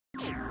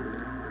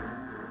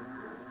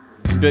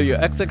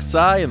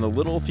WXXI in the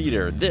Little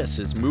Theater. This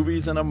is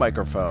Movies and a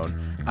Microphone.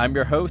 I'm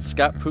your host,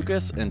 Scott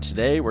Pukas, and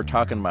today we're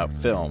talking about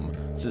film,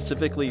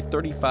 specifically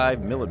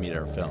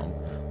 35mm film.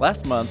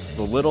 Last month,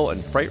 The Little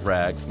and Fright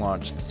Rags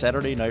launched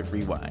Saturday Night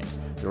Rewind.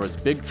 There was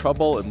Big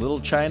Trouble in Little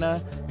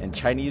China and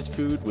Chinese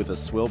food with a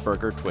swill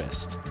burger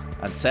twist.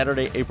 On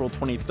Saturday, April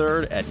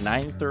 23rd at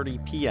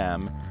 9:30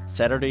 p.m.,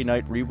 Saturday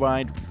Night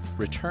Rewind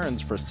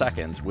returns for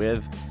seconds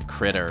with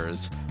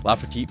Critters. La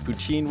Petite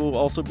Poutine will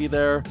also be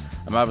there.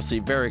 I'm obviously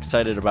very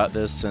excited about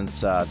this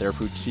since their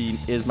poutine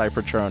is my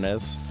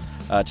Patronus.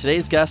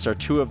 Today's guests are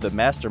two of the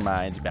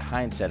masterminds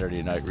behind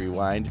Saturday Night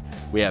Rewind.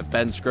 We have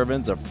Ben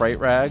Scrivens of Fright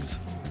Rags.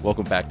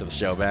 Welcome back to the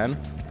show, Ben.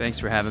 Thanks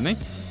for having me.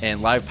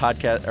 And live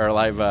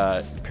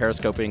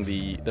periscoping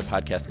the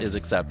podcast is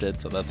accepted,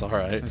 so that's all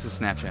right. It's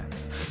a Snapchat.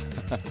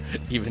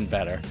 Even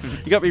better.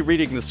 You got me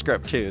reading the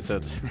script too, so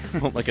it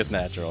won't look as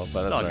natural.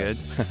 But it's all right.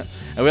 good.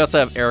 And we also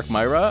have Eric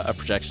Myra, a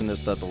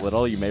projectionist at The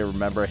Little. You may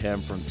remember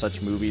him from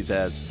such movies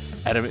as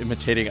Adam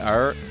Imitating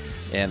Art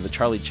and the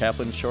Charlie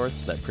Chaplin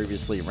shorts that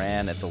previously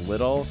ran at The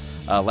Little.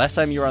 Last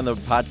time you were on the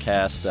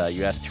podcast,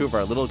 you asked two of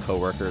our Little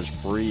coworkers,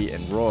 Bree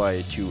and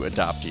Roy, to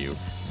adopt you.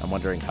 I'm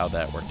wondering how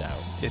that worked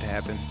out. It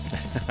happened.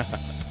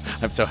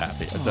 I'm so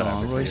happy. I'm so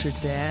happy. Roy's your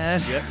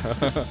dad? Yeah.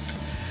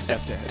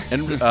 Stepdad.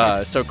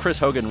 And so Chris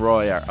Hogan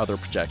Roy, our other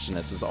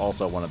projectionist, is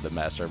also one of the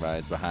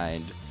masterminds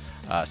behind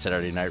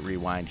Saturday Night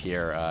Rewind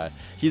here.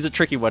 He's a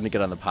tricky one to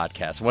get on the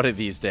podcast. One of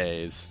these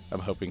days, I'm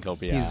hoping he'll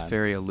be on. He's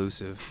very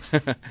elusive.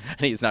 And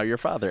he's now your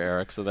father,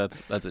 Eric, so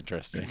that's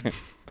interesting.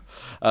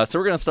 So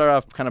we're going to start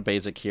off kind of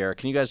basic here.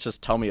 Can you guys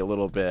just tell me a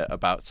little bit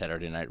about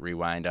Saturday Night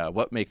Rewind?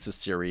 What makes this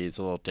series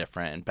a little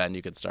different? And Ben,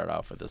 you could start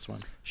off with this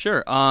one.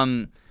 Sure.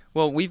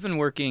 Well, we've been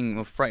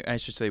working, I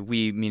should say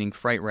we, meaning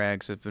Fright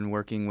Rags, have been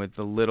working with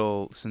The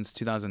Little since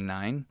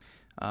 2009,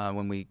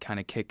 when we kind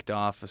of kicked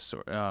off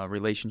a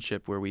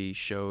relationship where we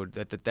showed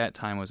that at that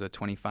time was a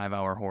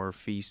 25-hour horror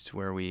feast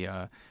where we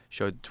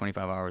showed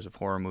 25 hours of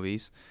horror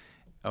movies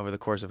over the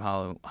course of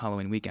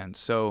Halloween weekend.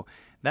 So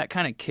that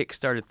kind of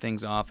kick-started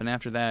things off, and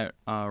after that,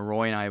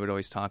 Roy and I would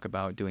always talk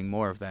about doing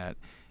more of that.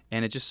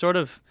 And it just sort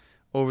of,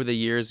 over the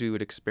years, we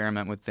would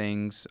experiment with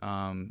things.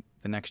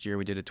 The next year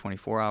we did a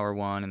 24-hour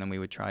one, and then we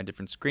would try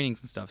different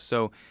screenings and stuff.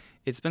 So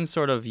it's been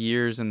sort of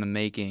years in the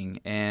making.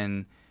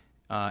 And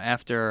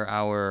after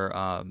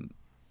our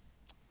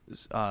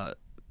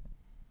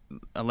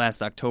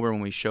last October when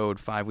we showed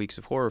 5 weeks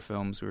of horror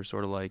films, we were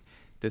sort of like,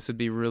 this would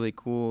be really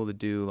cool to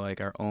do like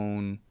our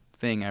own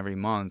thing every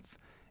month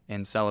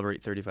and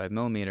celebrate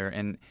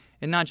 35mm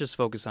and not just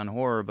focus on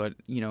horror, but,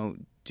 you know,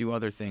 do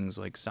other things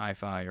like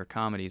sci-fi or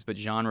comedies, but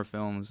genre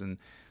films and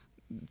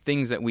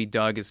things that we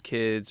dug as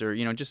kids, or,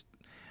 you know, just,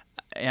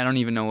 I don't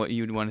even know what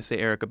you'd want to say,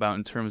 Eric, about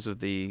in terms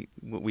of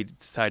what we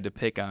decided to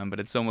pick on, but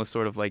it's almost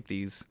sort of like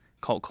these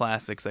cult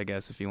classics, I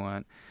guess, if you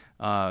want.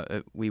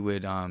 We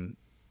would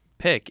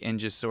pick and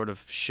just sort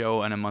of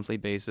show on a monthly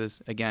basis.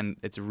 Again,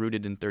 it's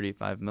rooted in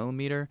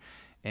 35mm,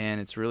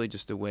 and it's really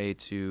just a way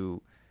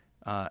to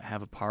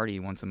have a party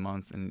once a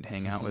month and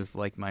hang out with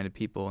like-minded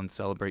people and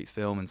celebrate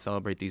film and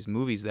celebrate these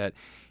movies that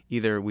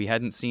either we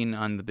hadn't seen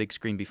on the big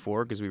screen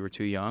before because we were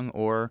too young,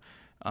 or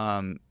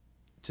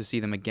to see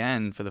them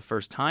again for the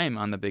first time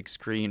on the big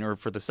screen, or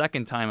for the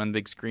second time on the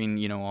big screen,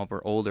 you know, while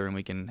we're older and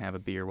we can have a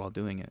beer while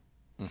doing it.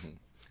 Mm-hmm.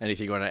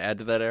 Anything you want to add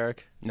to that,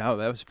 Eric? No,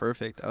 that was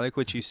perfect. I like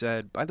what you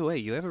said. By the way,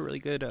 you have a really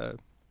good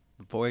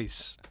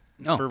voice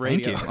for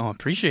radio. Thank you. Oh,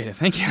 appreciate it.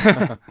 Thank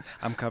you.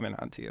 I'm coming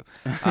on to you.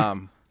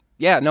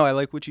 Yeah, no, I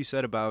like what you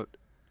said about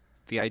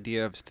the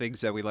idea of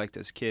things that we liked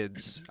as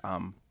kids.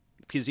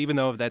 Because even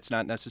though that's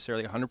not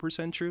necessarily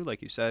 100% true,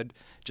 like you said,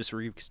 just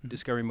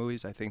rediscovering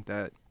movies, I think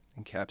that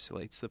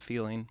encapsulates the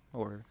feeling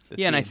or the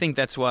theme. And I think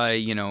that's why,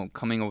 you know,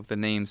 coming up with the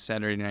name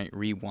Saturday Night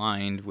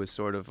Rewind was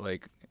sort of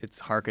like, it's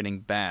hearkening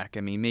back. I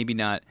mean, maybe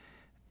not,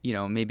 you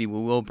know, maybe we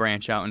will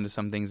branch out into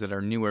some things that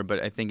are newer,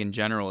 but I think in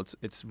general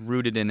it's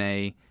rooted in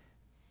a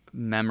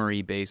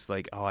memory-based,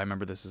 like, oh, I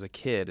remember this as a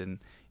kid. And,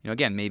 you know,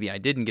 again, maybe I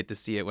didn't get to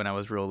see it when I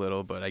was real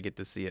little, but I get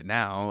to see it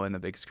now on the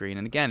big screen.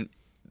 And again,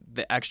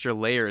 the extra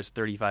layer is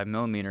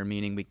 35mm,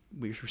 meaning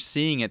we were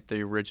seeing it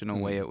the original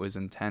way it was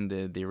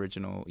intended, the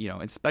original, you know,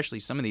 especially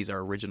some of these are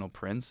original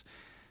prints,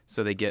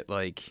 so they get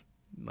like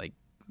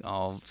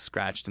all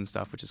scratched and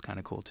stuff, which is kind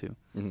of cool too.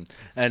 Mm-hmm.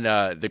 And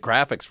the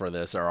graphics for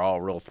this are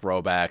all real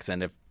throwbacks,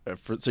 and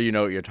so you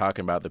know what you're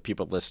talking about, the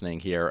people listening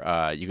here,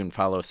 you can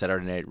follow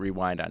Saturday Night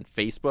Rewind on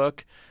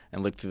Facebook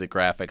and look through the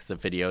graphics, the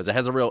videos. It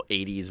has a real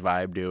 80s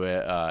vibe to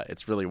it.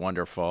 It's really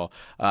wonderful.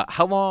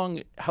 How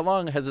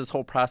long has this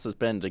whole process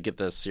been to get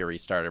this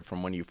series started,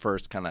 from when you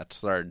first kind of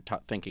started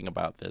thinking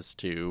about this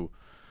to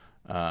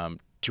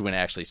when it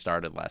actually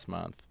started last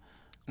month?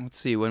 Let's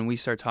see, when we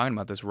started talking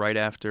about this, right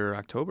after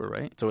October,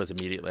 right? So it was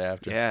immediately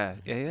after? Yeah.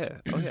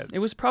 Oh, yeah. It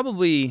was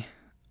probably,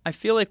 I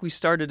feel like we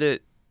started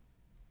it,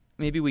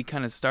 maybe we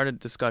kind of started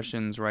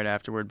discussions right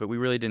afterward, but we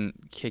really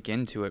didn't kick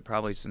into it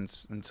probably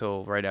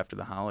until right after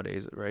the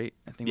holidays, right?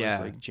 I think it was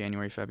like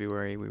January,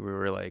 February. We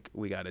were like,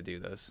 we got to do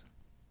this.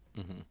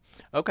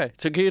 Okay,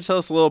 so can you tell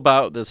us a little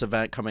about this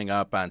event coming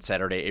up on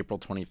Saturday, April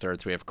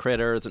 23rd? So we have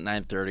Critters at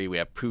 9:30. We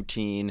have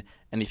Poutine.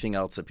 Anything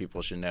else that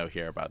people should know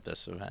here about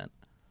this event?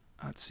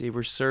 Let's see.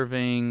 We're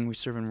serving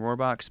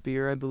Rohrbox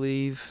beer, I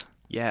believe.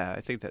 Yeah,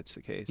 I think that's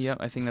the case. Yep,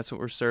 I think that's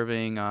what we're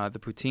serving. The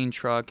poutine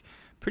truck.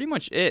 Pretty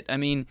much it. I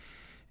mean,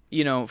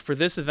 for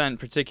this event in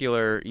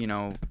particular,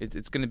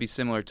 it's going to be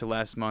similar to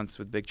last month's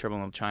with Big Trouble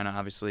in Little China.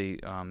 Obviously,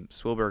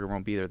 Swillburger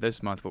won't be there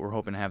this month, but we're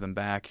hoping to have them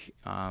back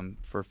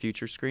for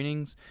future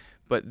screenings.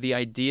 But the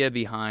idea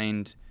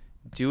behind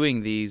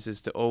doing these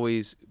is to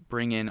always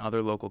bring in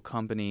other local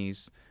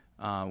companies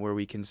where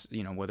we can,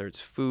 whether it's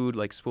food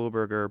like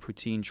Swillburger,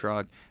 Poutine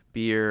Truck,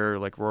 beer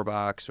like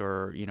Rohrbox,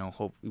 or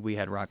hope we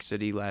had Rock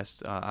City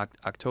last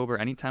October.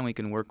 Anytime we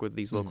can work with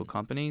these local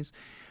companies.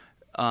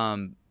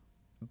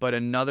 But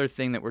another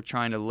thing that we're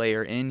trying to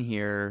layer in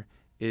here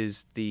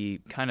is the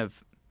kind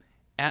of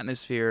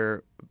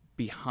atmosphere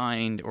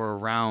behind or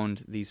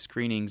around these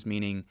screenings,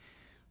 meaning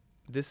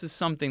this is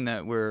something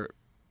that we're,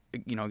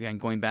 again,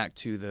 going back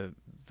to the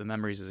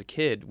memories as a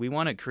kid, we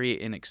want to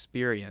create an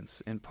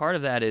experience. And part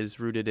of that is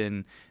rooted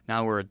in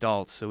now we're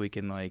adults, so we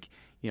can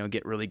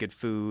get really good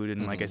food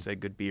and, like I said,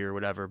 good beer or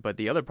whatever. But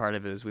the other part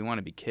of it is we want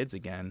to be kids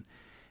again,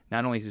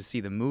 not only to see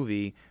the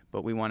movie,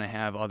 but we want to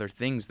have other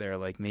things there,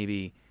 like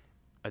maybe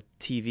a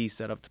TV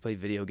set up to play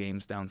video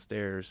games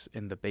downstairs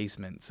in the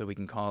basement, so we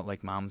can call it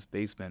like Mom's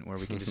Basement, where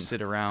we can just sit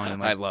around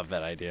and I love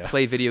that idea.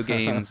 Play video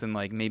games and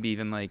maybe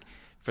even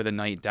for the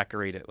night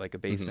decorate it like a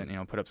basement.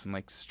 Put up some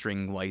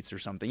string lights or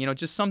something.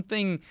 Just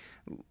something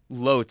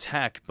low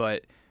tech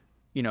but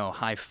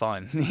high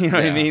fun. What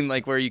I mean?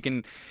 Where you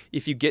can,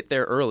 if you get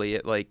there early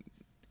at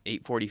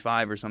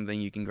 8:45 or something,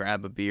 you can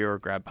grab a beer or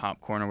grab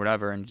popcorn or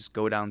whatever and just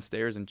go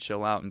downstairs and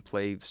chill out and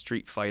play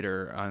Street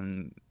Fighter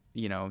on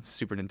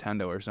Super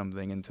Nintendo or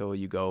something until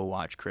you go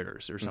watch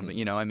Critters or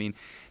something. I mean,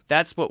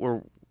 that's what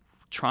we're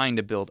trying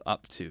to build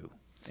up to.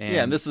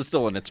 And this is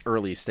still in its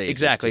early stages.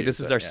 Exactly. This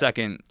is our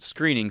second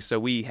screening. So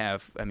we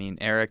have,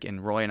 Eric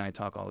and Roy and I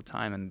talk all the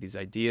time, and these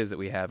ideas that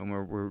we have, and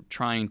we're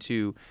trying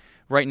to,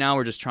 right now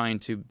we're just trying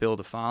to build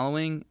a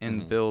following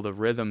and build a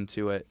rhythm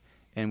to it.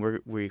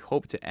 And we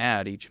hope to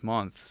add each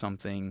month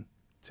something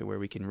to where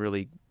we can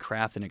really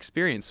craft an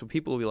experience. So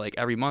people will be like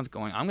every month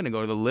going, I'm going to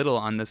go to the Little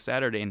on this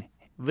Saturday and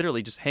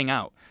literally just hang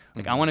out.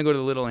 I want to go to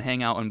the Little and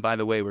hang out. And by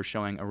the way, we're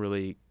showing a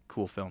really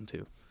cool film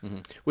too.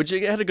 Which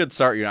you had a good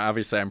start.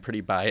 Obviously I'm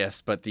pretty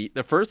biased, but the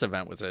first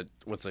event was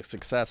a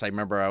success. I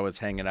remember I was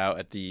hanging out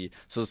at the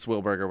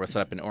Swillburger was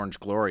set up in Orange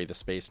Glory, the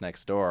space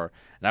next door,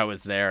 and I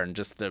was there, and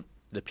just the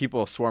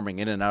people swarming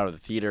in and out of the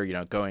theater,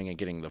 going and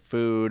getting the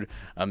food.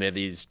 They had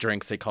these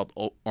drinks they called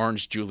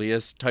Orange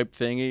Julius type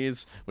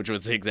thingies, which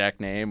was the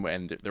exact name,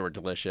 and they were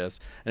delicious.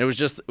 And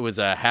it was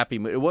a happy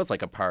mood. It was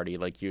like a party,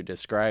 like you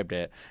described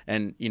it.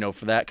 And,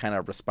 for that kind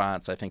of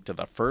response, I think to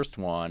the first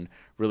one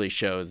really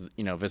shows,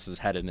 this is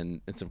headed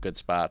in some good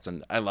spots.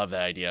 And I love the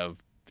idea of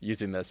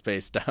using the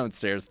space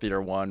downstairs,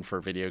 Theater 1, for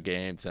video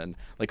games, and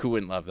who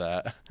wouldn't love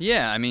that?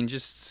 Yeah,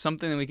 just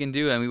something that we can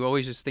do. And we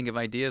always just think of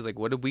ideas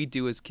what did we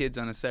do as kids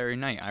on a Saturday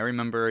night? I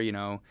remember,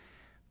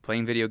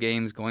 playing video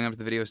games, going up to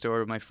the video store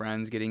with my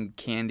friends, getting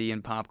candy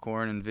and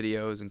popcorn and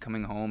videos, and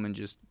coming home and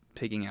just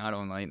pigging out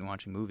all night and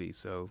watching movies.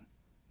 So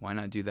why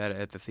not do that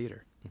at the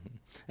theater?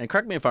 And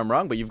correct me if I'm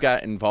wrong, but you've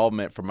got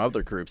involvement from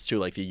other groups too,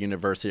 like the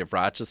University of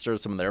Rochester.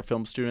 Some of their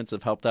film students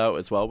have helped out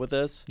as well with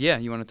this. Yeah,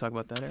 you want to talk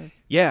about that, Eric?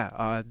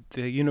 Yeah,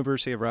 the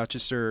University of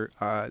Rochester,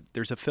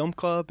 there's a film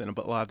club, and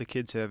a lot of the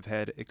kids have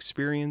had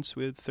experience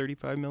with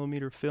 35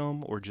 millimeter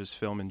film or just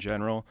film in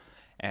general.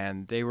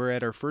 And they were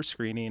at our first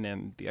screening,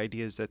 and the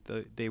idea is that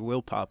they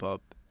will pop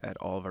up at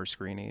all of our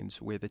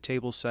screenings with a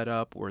table set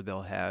up where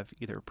they'll have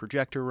either a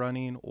projector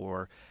running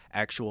or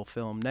actual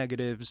film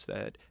negatives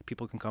that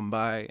people can come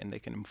by and they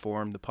can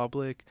inform the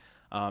public.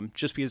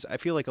 Just because I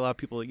feel like a lot of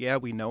people,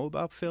 we know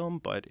about film,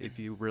 but if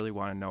you really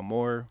want to know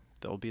more,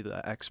 there'll be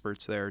the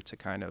experts there to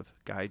kind of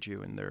guide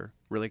you. And they're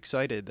really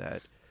excited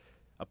that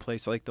a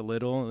place like the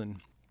Little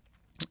and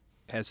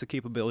has the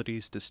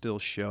capabilities to still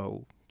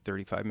show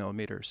 35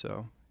 millimeter.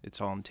 So it's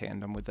all in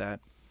tandem with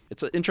that.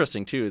 It's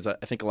interesting, too, is I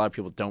think a lot of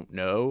people don't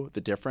know the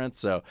difference.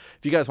 So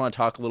if you guys want to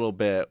talk a little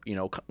bit,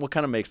 what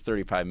kind of makes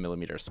 35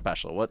 millimeter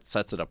special? What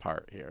sets it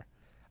apart here?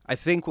 I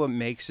think what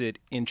makes it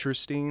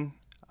interesting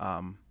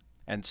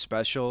and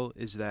special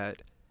is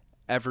that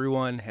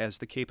everyone has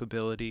the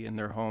capability in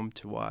their home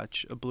to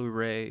watch a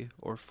Blu-ray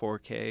or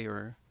 4K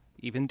or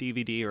even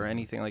DVD or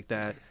anything like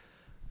that.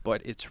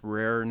 But it's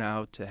rare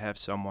now to have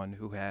someone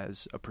who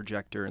has a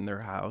projector in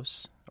their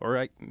house,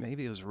 or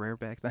maybe it was rare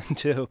back then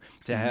too,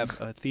 to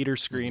have a theater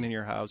screen in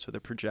your house with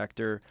a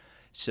projector.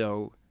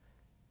 So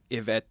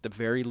if at the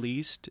very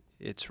least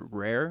it's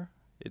rare,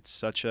 it's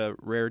such a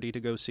rarity to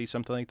go see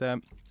something like that,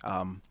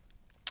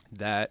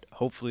 that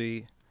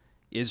hopefully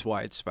is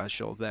why it's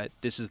special, that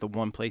this is the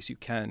one place you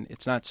can.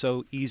 It's not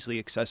so easily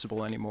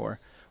accessible anymore,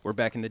 where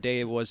back in the day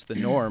it was the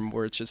norm,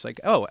 where it's just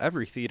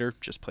every theater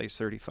just plays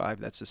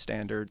 35, that's the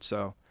standard.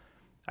 So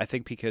I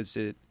think because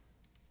it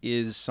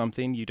is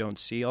something you don't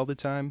see all the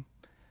time,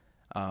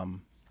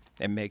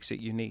 it makes it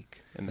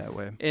unique in that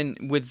way.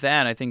 And with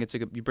that, I think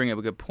you bring up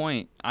a good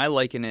point. I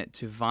liken it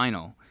to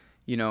vinyl.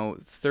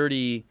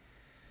 30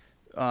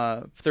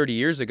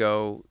 years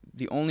ago,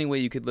 the only way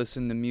you could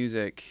listen to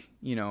music,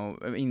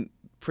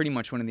 pretty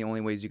much one of the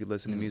only ways you could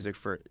listen to music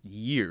for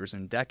years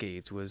and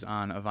decades was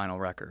on a vinyl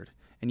record.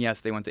 And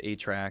yes, they went to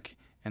 8-track,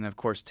 and of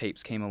course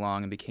tapes came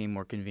along and became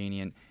more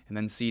convenient. And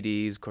then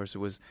CDs, of course, it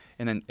was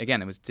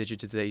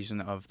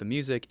digitization of the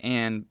music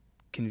and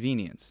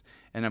convenience.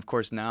 And of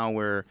course now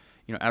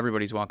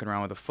everybody's walking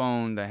around with a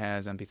phone that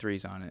has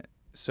MP3s on it.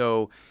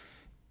 So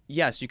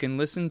yes, you can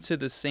listen to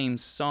the same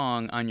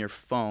song on your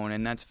phone,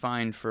 and that's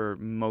fine for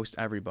most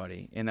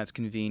everybody, and that's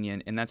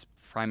convenient, and that's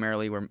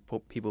primarily where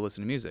people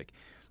listen to music.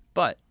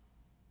 But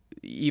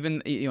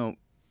even though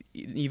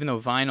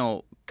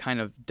vinyl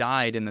kind of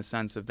died in the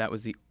sense of that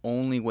was the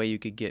only way you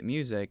could get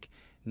music,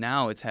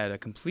 now it's had a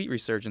complete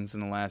resurgence in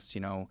the last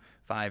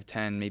 5,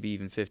 10, maybe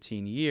even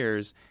 15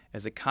 years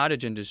as a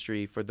cottage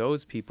industry for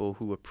those people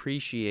who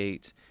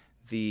appreciate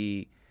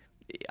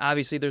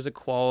obviously there's a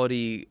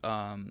quality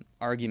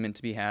argument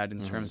to be had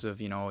in terms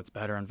of it's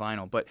better on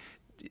vinyl, but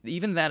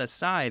even that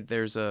aside,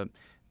 there's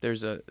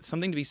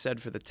something to be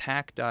said for the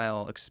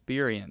tactile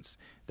experience.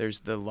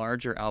 There's the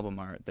larger album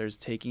art. There's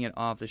taking it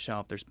off the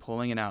shelf. There's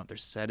pulling it out.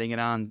 There's setting it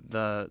on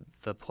the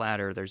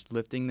platter. There's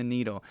lifting the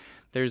needle.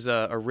 There's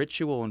a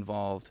ritual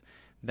involved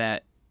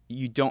that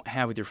you don't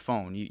have with your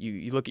phone.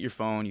 You look at your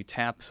phone, you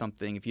tap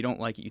something. If you don't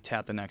like it, you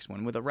tap the next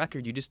one. With a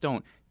record, you just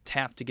don't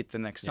tap to get to the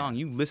next song.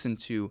 You listen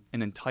to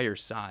an entire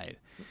side.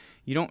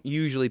 You don't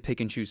usually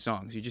pick and choose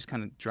songs. You just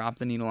kind of drop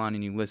the needle on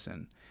and you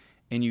listen.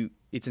 And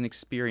it's an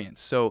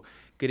experience. So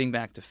getting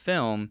back to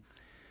film,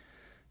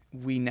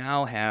 we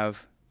now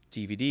have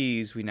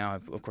DVDs. We now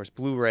have, of course,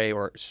 Blu-ray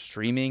or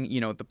streaming.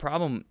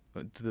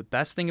 The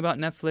best thing about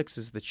Netflix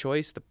is the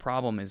choice. The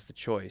problem is the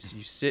choice.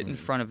 You sit in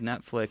front of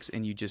Netflix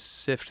and you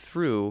just sift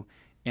through.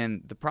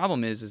 And the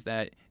problem is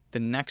that the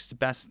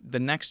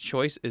next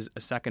choice is a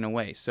second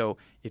away. So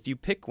if you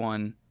pick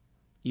one,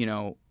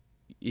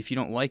 if you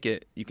don't like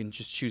it, you can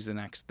just choose the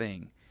next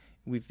thing.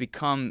 We've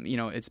become,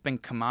 it's been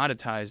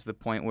commoditized to the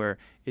point where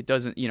it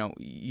doesn't,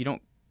 you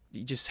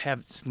just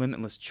have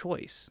limitless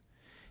choice.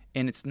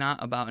 And it's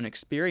not about an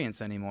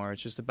experience anymore.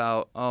 It's just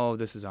about,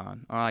 this is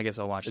on. Oh, I guess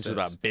I'll watch this. It's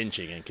just about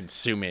binging and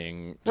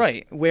consuming.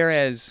 Right.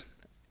 Whereas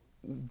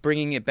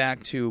bringing it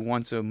back to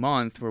once a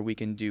month where we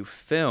can do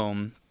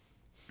film,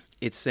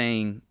 it's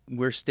saying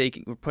we're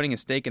putting a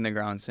stake in the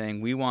ground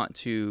saying we want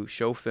to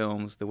show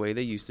films the way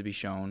they used to be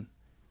shown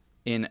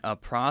in a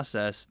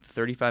processed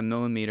 35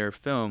 millimeter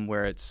film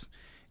where it's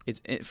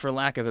for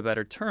lack of a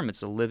better term,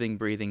 it's a living,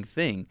 breathing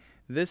thing.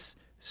 This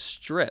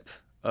strip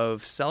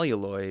of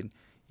celluloid,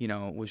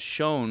 was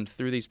shown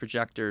through these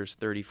projectors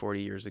 30,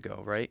 40 years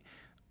ago, right?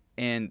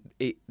 And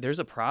there's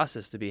a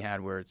process to be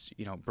had where it's,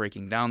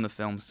 breaking down the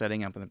film,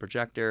 setting up in the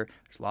projector.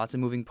 There's lots of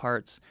moving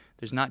parts.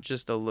 There's not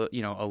just a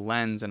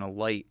lens and a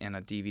light and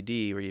a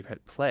DVD where you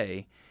hit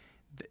play,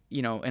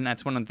 and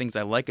that's one of the things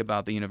I like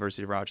about the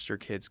University of Rochester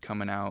kids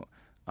coming out,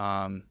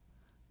 and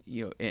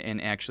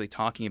actually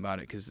talking about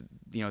it because,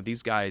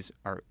 these guys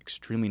are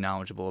extremely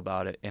knowledgeable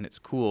about it, and it's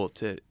cool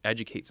to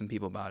educate some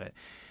people about it.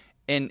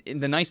 And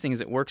the nice thing is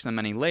it works on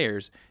many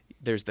layers.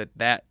 There's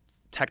that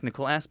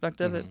technical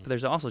aspect of it, but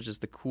there's also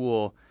just the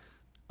cool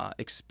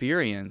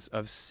experience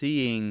of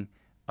seeing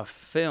a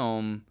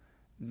film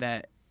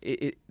that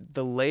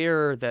the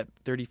layer that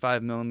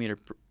 35 millimeter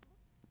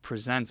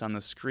presents on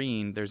the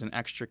screen, there's an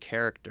extra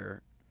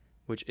character,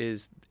 which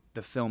is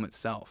the film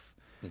itself.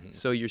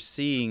 So you're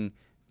seeing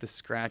the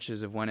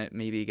scratches of when it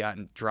maybe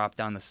gotten dropped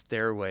down the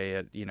stairway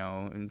at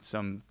in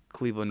some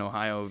Cleveland,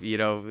 Ohio,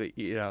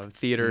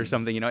 theater or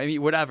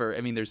something. Whatever.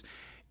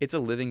 It's a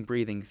living,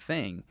 breathing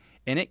thing,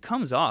 and it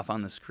comes off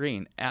on the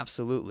screen.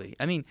 Absolutely.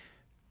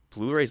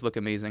 Blu-rays look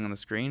amazing on the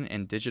screen,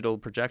 and digital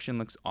projection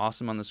looks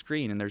awesome on the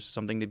screen, and there's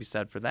something to be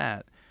said for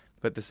that.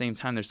 But at the same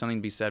time, there's something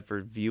to be said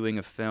for viewing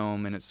a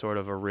film in its sort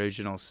of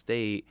original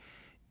state,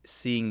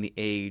 seeing the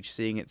age,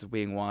 seeing it's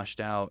being washed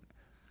out.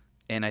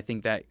 And I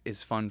think that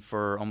is fun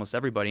for almost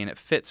everybody, and it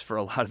fits for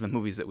a lot of the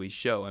movies that we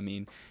show.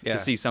 To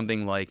see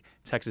something like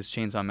Texas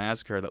Chainsaw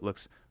Massacre that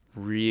looks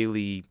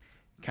really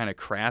kind of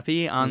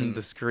crappy on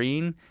the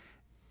screen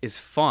is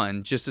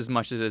fun, just as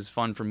much as it is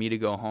fun for me to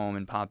go home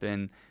and pop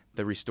in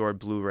the restored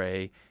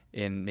Blu-ray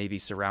in maybe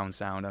surround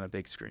sound on a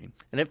big screen.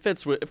 And it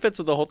fits with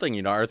the whole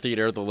thing. Our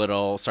theater, The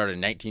Little, started in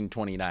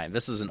 1929.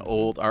 This is an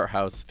old art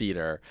house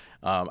theater.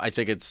 I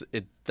think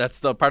that's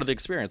the part of the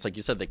experience. Like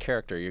you said, the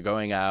character. You're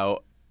going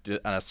out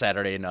on a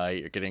Saturday night,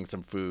 you're getting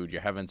some food,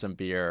 you're having some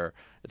beer,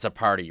 it's a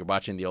party, you're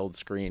watching the old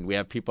screen. We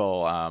have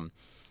people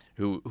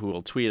who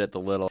will tweet at the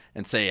Little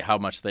and say how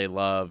much they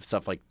love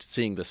stuff like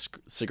seeing the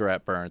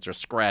cigarette burns or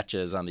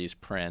scratches on these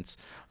prints.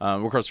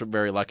 Of course, we're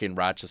very lucky in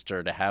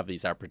Rochester to have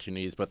these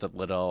opportunities. But the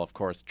Little, of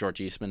course,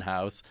 George Eastman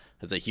House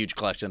has a huge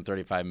collection,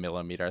 35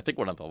 millimeter. I think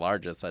one of the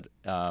largest, if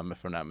I'm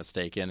not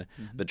mistaken.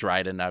 Mm-hmm. The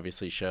Dryden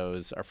obviously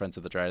shows, our friends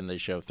at the Dryden, they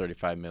show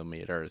 35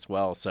 millimeter as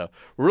well. So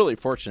we're really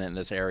fortunate in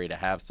this area to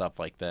have stuff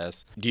like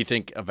this. Do you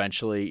think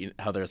eventually,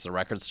 how there's a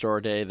record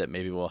store day, that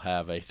maybe we'll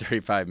have a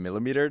 35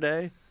 millimeter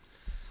day?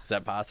 Is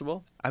that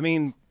possible? I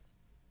mean,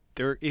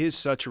 there is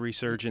such a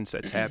resurgence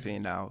that's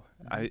happening now.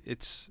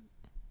 It's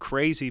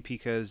crazy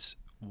because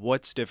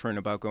what's different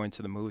about going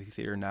to the movie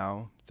theater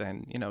now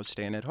than,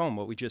 staying at home?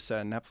 What we just said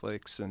on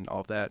Netflix and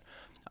all that.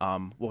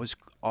 What was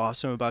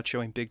awesome about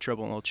showing Big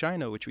Trouble in Little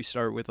China, which we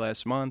started with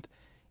last month,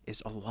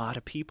 is a lot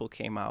of people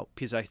came out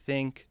because I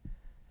think,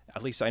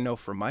 at least I know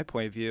from my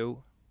point of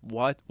view,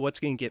 what's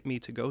going to get me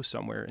to go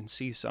somewhere and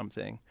see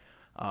something.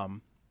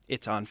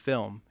 It's on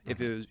film. Mm-hmm.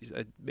 If it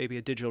was maybe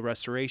a digital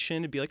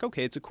restoration, it'd be like,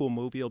 okay, it's a cool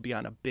movie. It'll be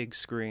on a big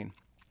screen.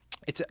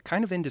 It's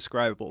kind of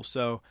indescribable.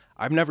 So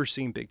I've never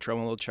seen Big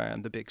Trouble in Little China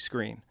on the big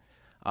screen.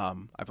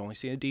 I've only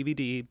seen a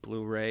DVD,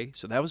 Blu-ray.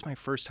 So that was my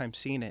first time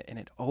seeing it. And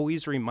it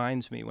always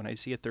reminds me when I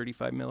see a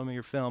 35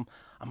 millimeter film,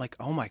 I'm like,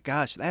 oh my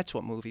gosh, that's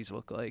what movies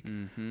look like.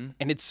 Mm-hmm.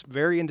 And it's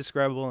very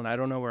indescribable. And I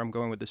don't know where I'm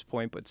going with this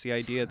point, but it's the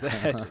idea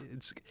that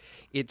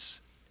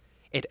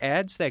it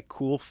adds that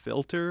cool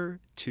filter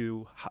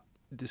to,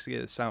 this is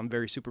going to sound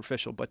very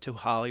superficial, but to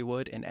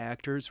Hollywood and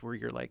actors where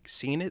you're like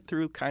seeing it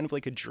through kind of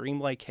like a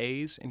dreamlike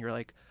haze. And you're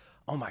like,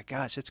 oh my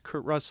gosh, it's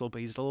Kurt Russell,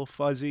 but he's a little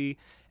fuzzy.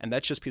 And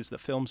that's just because the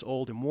film's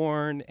old and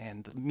worn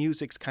and the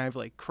music's kind of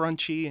like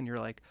crunchy. And you're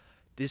like,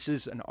 this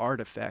is an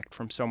artifact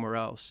from somewhere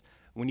else.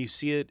 When you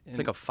see it... It's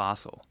like a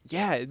fossil.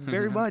 Yeah,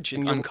 very much.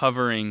 And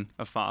uncovering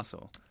a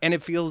fossil. And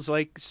it feels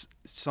like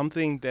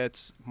something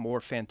that's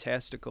more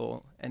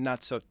fantastical and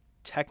not so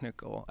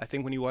technical. I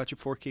think when you watch a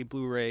 4K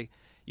Blu-ray,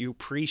 you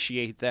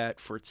appreciate that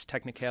for its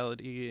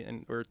technicality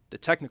or the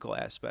technical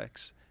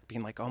aspects.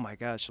 Being like, oh my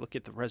gosh, look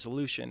at the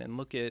resolution and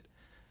look at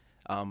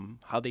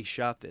how they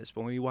shot this.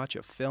 But when you watch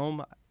a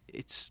film,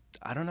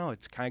 I don't know,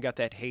 it's kind of got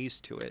that haze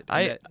to it.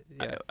 I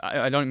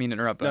don't mean to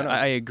interrupt, but No.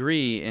 I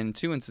agree in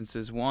two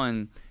instances.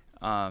 One,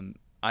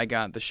 I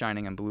got The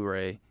Shining on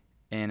Blu-ray,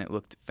 and it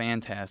looked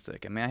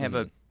fantastic. I mean, I have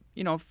a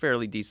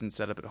fairly decent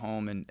setup at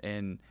home,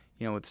 and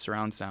with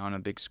surround sound, a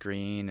big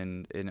screen,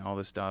 and all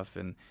this stuff,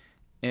 and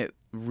it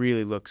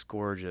really looks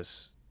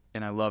gorgeous,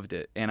 and I loved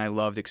it, and I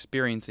loved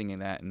experiencing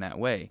that in that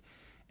way.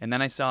 And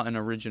then I saw an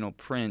original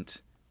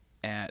print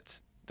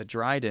at the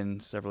Dryden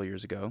several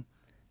years ago,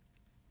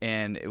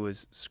 and it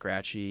was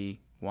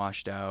scratchy,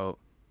 washed out,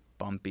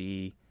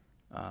 bumpy.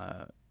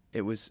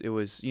 It was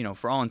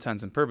for all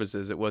intents and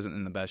purposes, it wasn't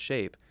in the best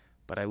shape,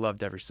 but I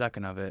loved every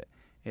second of it.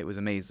 It was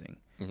amazing.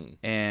 Mm-hmm.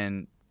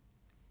 And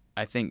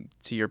I think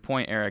to your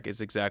point, Eric,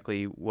 is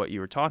exactly what you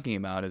were talking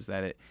about, is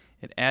that it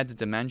adds a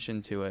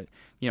dimension to it.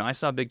 I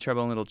saw Big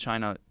Trouble in Little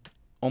China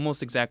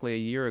almost exactly a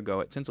year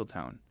ago at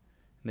Tinseltown.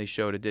 They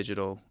showed a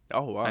digital.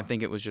 Oh, wow. I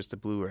think it was just a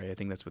Blu-ray. I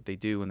think that's what they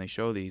do when they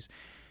show these.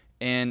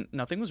 And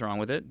nothing was wrong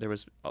with it. There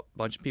was a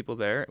bunch of people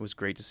there. It was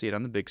great to see it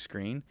on the big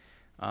screen.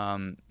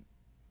 And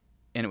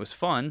it was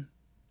fun.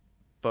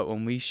 But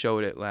when we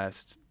showed it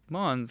last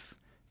month,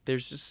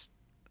 there's just...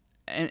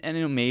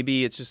 And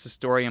maybe it's just a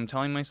story I'm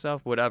telling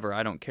myself, whatever.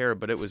 I don't care,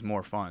 but it was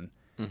more fun.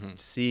 Mm-hmm.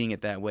 Seeing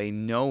it that way,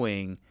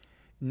 knowing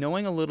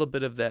a little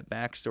bit of that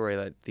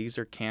backstory, that these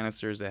are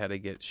canisters that had to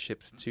get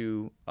shipped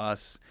to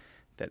us,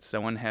 that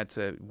someone had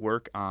to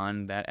work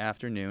on that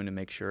afternoon to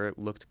make sure it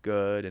looked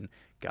good and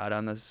got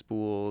on the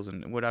spools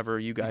and whatever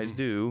you guys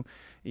do,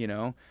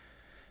 And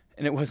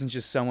it wasn't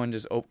just someone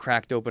just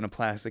cracked open a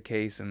plastic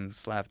case and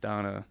slapped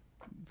down a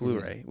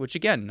Blu-ray, which,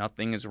 again,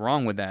 nothing is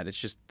wrong with that. It's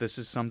just this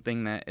is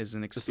something that is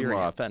an experience. This is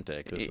more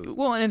authentic. And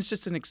it's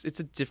just it's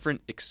a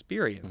different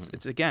experience. Mm-hmm.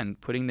 It's, again,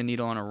 putting the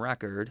needle on a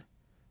record.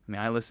 I mean,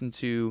 I listen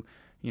to...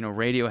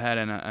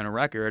 Radiohead on a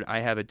record,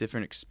 I have a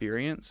different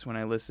experience when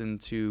I listen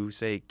to,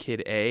 say,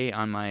 Kid A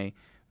on my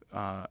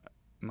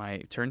my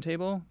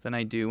turntable than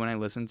I do when I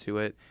listen to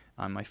it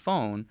on my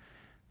phone.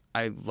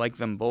 I like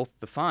them both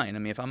fine. I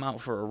mean, if I'm out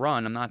for a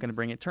run, I'm not going to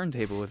bring a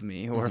turntable with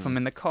me. Or if I'm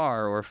in the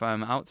car, or if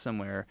I'm out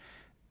somewhere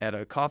at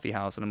a coffee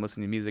house and I'm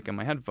listening to music on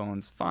my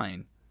headphones,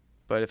 fine.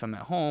 But if I'm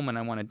at home and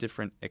I want a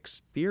different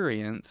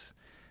experience,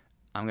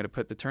 I'm going to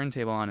put the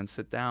turntable on and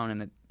sit down,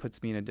 and it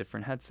puts me in a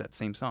different headset,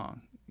 same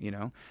song,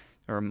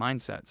 or a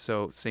mindset.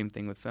 So same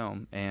thing with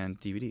film and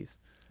DVDs.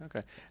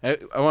 Okay.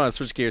 I want to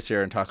switch gears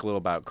here and talk a little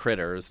about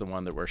Critters, the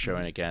one that we're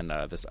showing again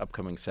this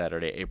upcoming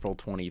Saturday, April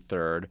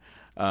 23rd.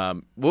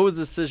 What was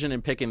the decision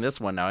in picking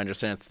this one? Now, I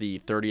understand it's the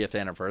 30th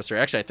anniversary.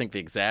 Actually, I think the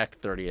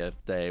exact 30th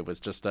day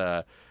was just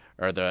or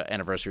the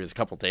anniversary was a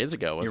couple days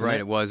ago, wasn't it? You're right,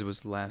 it was. It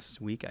was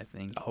last week, I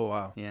think. Oh,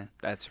 wow. Yeah.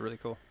 That's really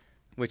cool.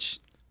 Which...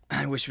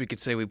 I wish we could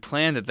say we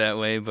planned it that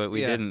way, but we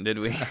didn't, did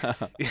we?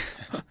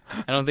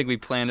 I don't think we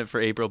planned it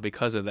for April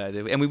because of that,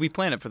 did we? And we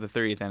planned it for the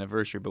 30th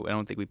anniversary, but I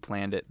don't think we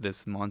planned it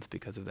this month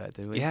because of that,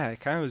 did we? Yeah, it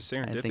kind of was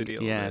serendipity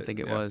a little bit. I think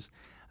it was.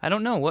 I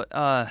don't know what.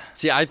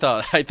 See, I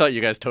thought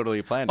you guys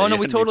totally planned it. Oh no, You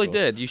we had me totally fooled.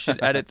 did. You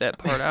should edit that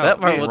part out.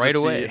 That part will right just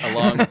away. be a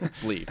long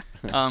bleep.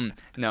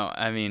 No,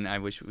 I mean, I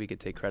wish we could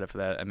take credit for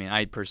that. I mean,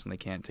 I personally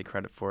can't take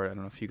credit for it. I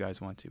don't know if you guys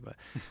want to, but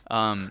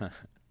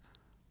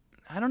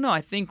I don't know.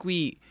 I think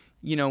we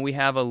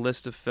have a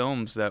list of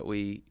films that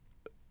we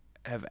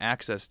have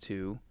access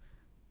to,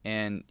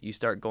 and you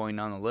start going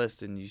down the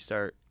list, and you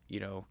start,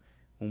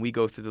 when we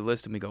go through the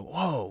list and we go,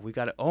 whoa, we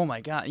got it. Oh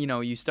my God.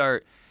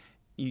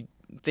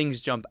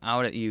 Things jump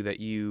out at you that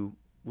you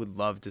would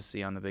love to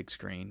see on the big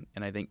screen.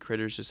 And I think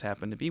Critters just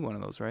happened to be one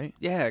of those, right?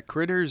 Yeah,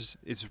 Critters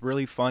is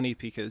really funny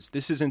because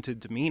this isn't to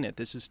demean it.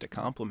 This is to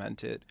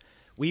compliment it.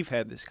 We've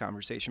had this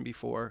conversation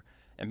before,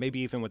 and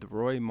maybe even with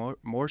Roy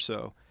more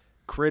so.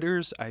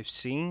 Critters I've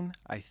seen.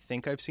 I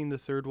think I've seen the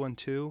third one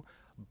too,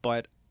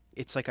 but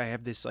it's like I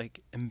have this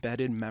like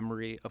embedded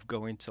memory of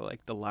going to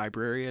like the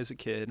library as a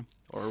kid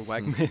or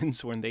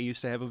Wegmans when they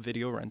used to have a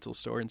video rental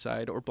store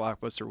inside, or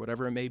Blockbuster,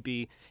 whatever it may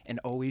be, and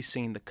always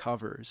seeing the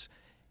covers.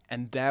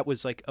 And that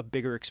was like a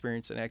bigger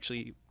experience than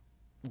actually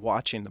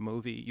watching the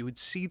movie. You would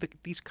see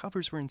these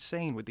covers were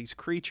insane with these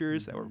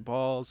creatures that were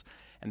balls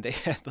and they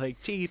had like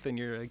teeth, and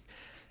you're like,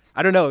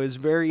 I don't know, it was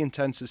very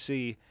intense to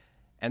see.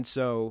 And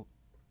so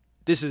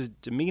this is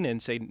demean and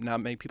say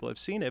not many people have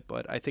seen it,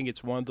 but I think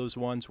it's one of those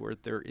ones where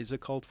there is a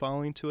cult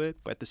following to it,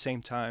 but at the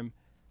same time,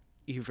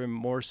 even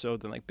more so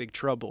than like Big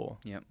Trouble,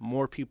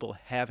 more people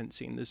haven't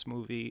seen this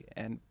movie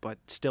but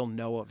still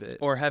know of it.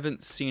 Or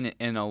haven't seen it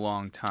in a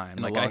long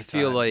time. I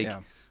feel like,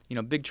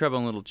 Big Trouble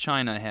in Little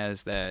China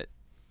has that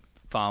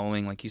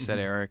following, like you said,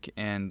 Eric,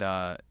 and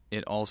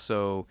it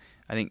also,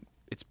 I think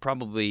it's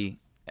probably,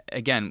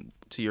 again,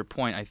 to your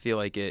point, I feel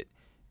like it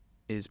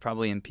is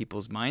probably in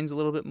people's minds a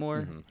little bit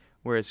more,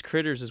 whereas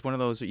Critters is one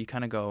of those that you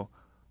kind of go,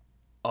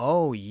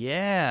 oh,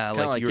 yeah. It's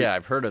kind of like,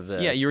 I've heard of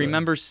this. Yeah, you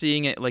remember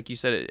seeing it, like you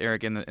said,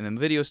 Eric, in the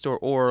video store,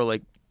 or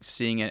like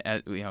seeing it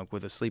at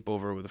with a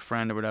sleepover with a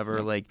friend or whatever.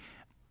 Yep. Like,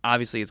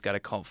 obviously, it's got a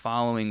cult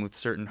following with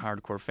certain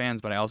hardcore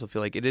fans, but I also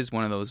feel like it is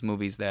one of those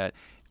movies that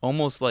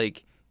almost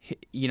like,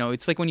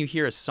 it's like when you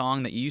hear a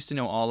song that you used to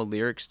know all the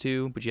lyrics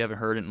to, but you haven't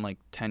heard it in like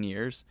 10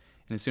 years.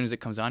 And as soon as it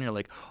comes on, you're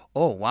like,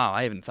 oh, wow,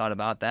 I haven't thought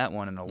about that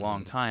one in a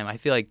long time. I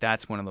feel like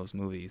that's one of those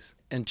movies.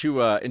 And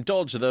to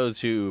indulge those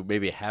who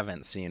maybe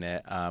haven't seen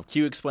it, can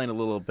you explain a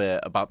little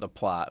bit about the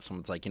plot?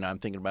 Someone's like, I'm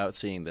thinking about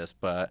seeing this,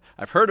 but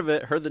I've heard of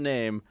it, heard the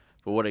name,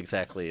 but what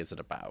exactly is it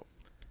about?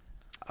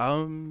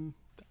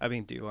 I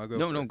mean, do you want to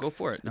go? No, go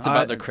for it. It's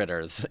about the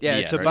critters. Yeah,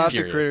 it's about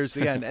the critters.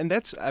 The end, and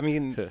that's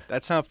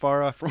not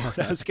far off from what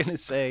I was gonna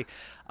say.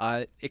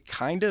 It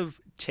kind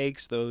of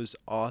takes those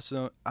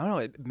awesome. I don't know.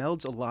 It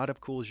melds a lot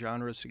of cool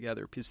genres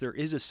together because there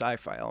is a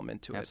sci-fi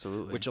element to it,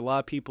 absolutely, which a lot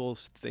of people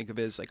think of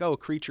as like, oh, a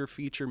creature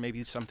feature,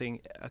 maybe something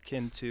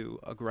akin to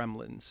a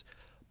Gremlins,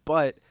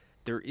 but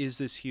there is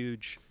this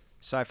huge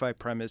sci-fi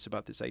premise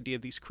about this idea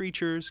of these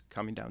creatures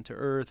coming down to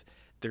Earth.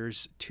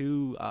 There's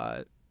two.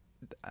 I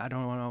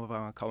don't know if I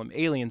want to call them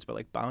aliens, but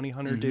like bounty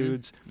hunter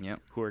dudes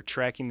who are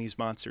tracking these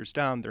monsters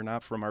down. They're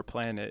not from our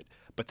planet,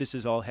 but this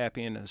is all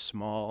happening in a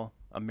small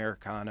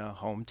Americana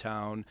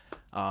hometown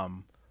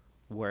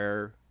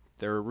where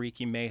they're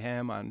wreaking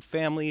mayhem on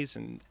families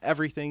and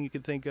everything you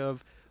could think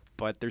of.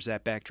 But there's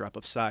that backdrop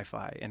of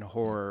sci-fi and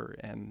horror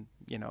and,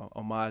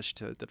 homage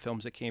to the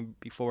films that came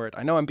before it.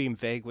 I know I'm being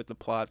vague with the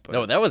plot, but...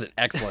 No, that was an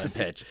excellent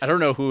pitch. I don't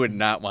know who would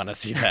not want to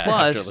see that.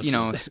 Plus,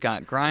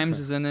 Scott Grimes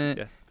is in it.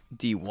 Yeah.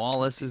 Dee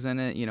Wallace is in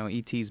it,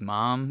 E.T.'s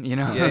mom,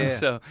 Yeah.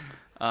 So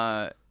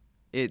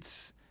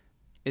it's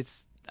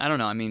I don't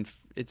know. I mean,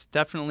 it's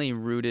definitely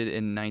rooted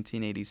in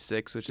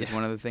 1986, which is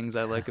one of the things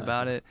I like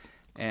about it.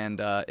 And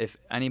if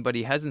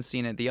anybody hasn't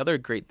seen it, the other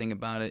great thing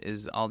about it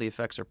is all the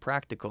effects are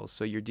practical.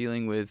 So you're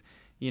dealing with,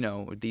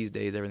 these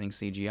days everything's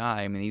CGI.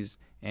 I mean, these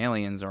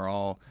aliens are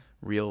all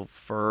real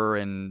fur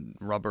and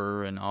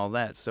rubber and all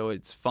that. So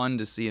it's fun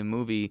to see a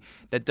movie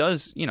that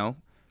does,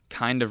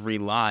 kind of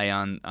rely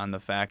on the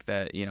fact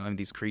that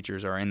these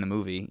creatures are in the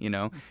movie.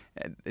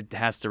 It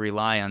has to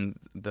rely on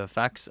the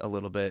effects a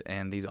little bit,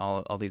 and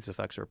all these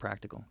effects are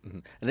practical.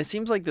 And it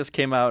seems like this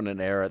came out in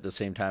an era at the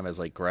same time as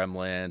like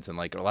Gremlins and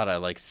like a lot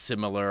of like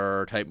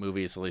similar type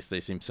movies. At least they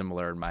seem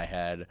similar in my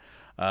head.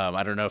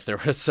 I don't know if there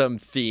was some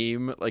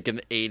theme like in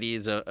the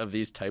 80s of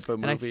these type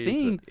of movies. And I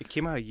think it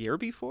came out a year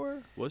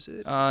before, was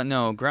it?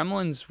 No,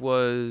 Gremlins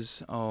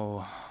was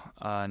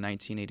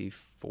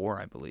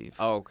 1984, I believe.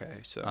 Oh, okay.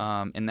 So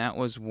and that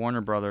was Warner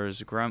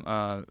Brothers.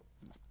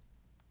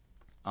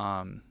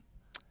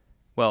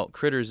 Well,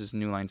 Critters is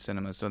New Line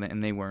Cinema, so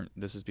and they weren't.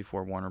 This is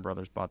before Warner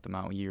Brothers bought them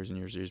out years and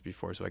years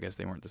before. So I guess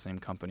they weren't the same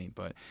company,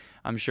 but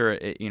I'm sure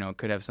it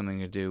could have something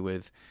to do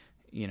with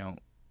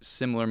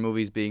similar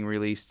movies being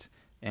released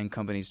and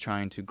companies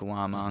trying to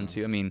glom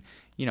onto. I mean,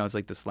 it's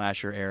like the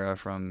slasher era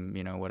from,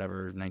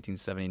 whatever,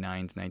 1979 to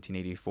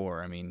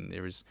 1984. I mean,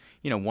 there was,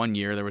 1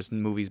 year there was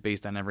movies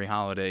based on every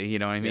holiday, you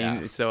know what I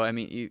mean? Yeah. So, I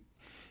mean,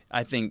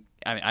 I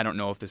don't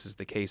know if this is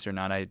the case or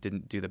not. I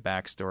didn't do the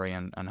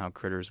backstory on how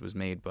Critters was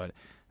made, but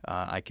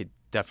I could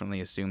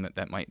definitely assume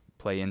that might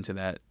play into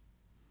that.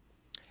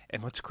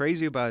 And what's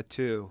crazy about it,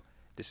 too,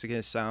 this is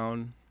going to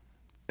sound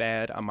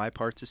bad on my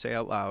part to say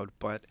out loud,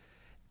 but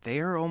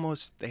they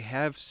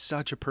have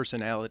such a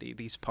personality,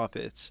 these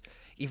puppets.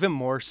 Even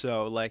more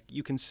so, like,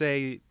 you can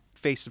say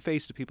face to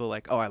face to people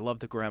like, oh, I love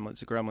the Gremlins.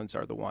 The Gremlins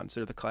are the ones.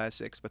 They're the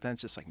classics. But then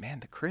it's just like, man,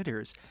 the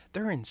Critters,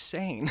 they're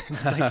insane.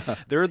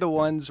 Like, they're the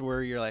ones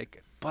where you're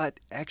like, but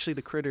actually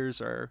the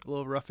Critters are a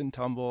little rough and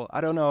tumble. I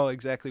don't know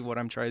exactly what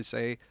I'm trying to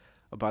say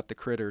about the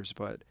Critters,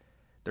 but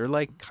they're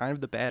like kind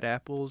of the bad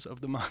apples of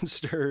the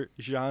monster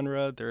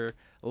genre. They're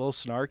a little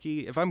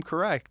snarky. If I'm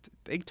correct,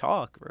 they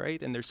talk,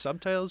 right? And there's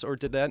subtitles, or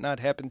did that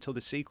not happen until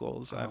the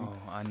sequels?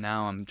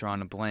 Now I'm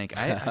drawing a blank.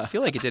 I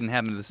feel like it didn't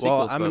happen to the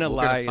sequels. Well, I'm going to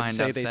lie and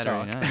say they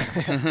talk.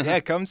 Yeah,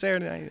 come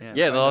Saturday night.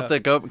 Yeah, they'll have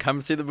to come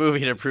see the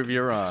movie to prove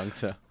you wrong.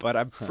 So. But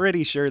I'm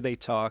pretty sure they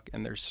talk,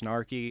 and they're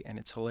snarky, and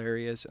it's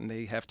hilarious, and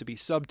they have to be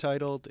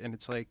subtitled, and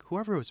it's like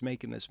whoever was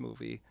making this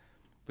movie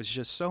was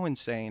just so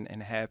insane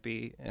and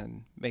happy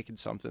and making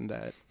something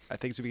that I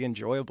think is going to be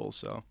enjoyable.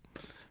 So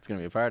it's going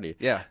to be a party.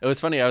 Yeah. It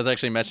was funny. I was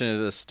actually mentioning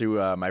this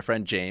to my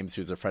friend James,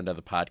 who's a friend of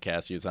the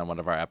podcast. He was on one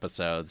of our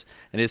episodes,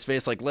 and his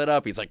face like lit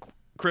up. He's like,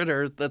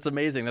 Critters, that's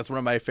amazing. That's one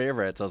of my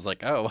favorites. I was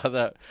like, oh,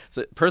 well,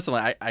 so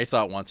personally, I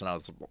saw it once when I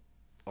was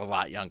a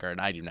lot younger,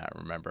 and I do not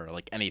remember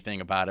like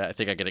anything about it. I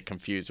think I get it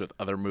confused with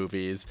other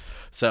movies.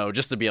 So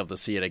just to be able to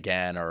see it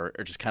again, or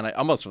just kind of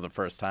almost for the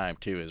first time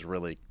too, is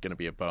really going to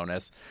be a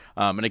bonus.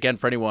 And again,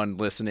 for anyone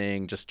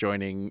listening, just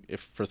joining,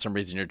 if for some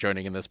reason you're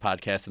joining in this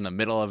podcast in the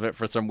middle of it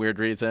for some weird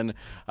reason,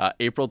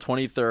 April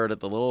 23rd at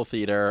the Little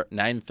Theater,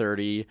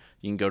 9:30.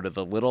 You can go to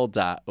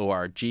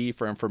thelittle.org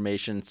for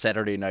information.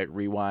 Saturday Night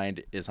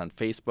Rewind is on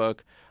Facebook.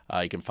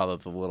 You can follow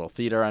the Little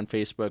Theater on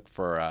Facebook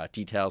for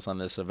details on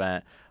this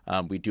event.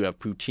 We do have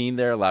poutine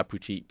there, La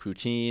Petite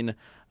Poutine.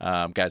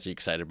 Guys, are you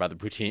excited about the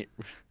poutine?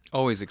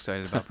 Always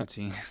excited about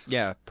poutine.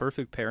 Yeah,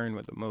 perfect pairing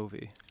with the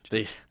movie.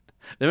 They've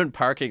been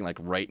parking like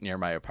right near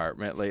my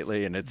apartment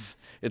lately, and it's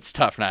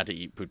tough not to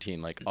eat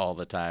poutine like all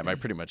the time. I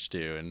pretty much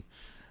do, and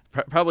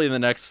probably in the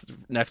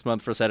next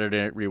month for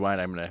Saturday Night Rewind,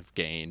 I'm gonna have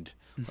gained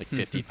like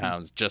 50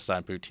 pounds just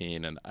on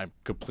poutine, and I'm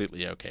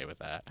completely okay with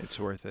that. It's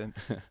worth it.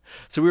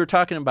 So we were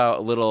talking about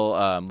a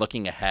little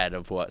looking ahead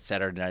of what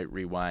Saturday Night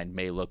Rewind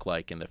may look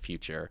like in the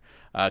future.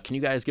 Can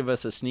you guys give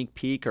us a sneak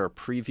peek or a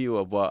preview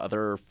of what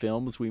other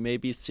films we may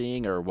be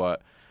seeing, or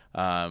what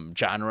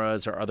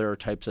genres or other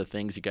types of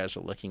things you guys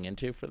are looking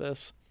into for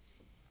this?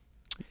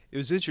 It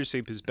was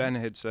interesting because Ben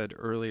had said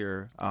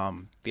earlier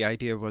the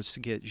idea was to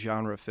get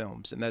genre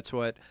films, and that's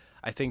what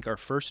I think our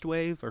first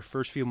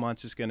few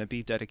months is going to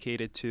be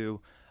dedicated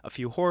to a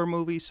few horror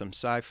movies, some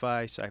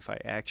sci-fi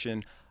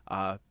action.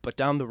 But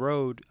down the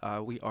road,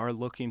 we are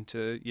looking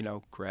to,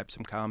 grab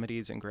some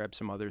comedies and grab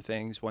some other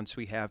things once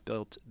we have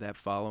built that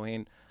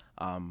following.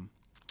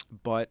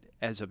 But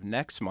as of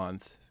next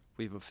month,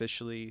 we've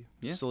officially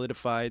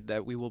solidified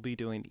that we will be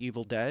doing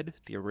Evil Dead,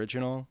 the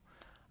original.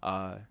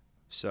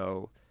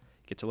 So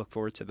get to look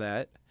forward to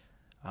that.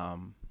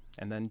 And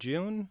then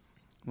June.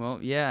 Well,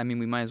 yeah, I mean,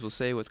 we might as well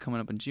say what's coming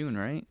up in June,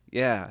 right?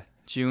 Yeah.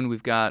 June,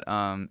 we've got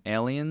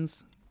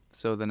Aliens.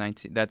 So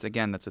that's a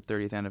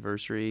 30th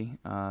anniversary.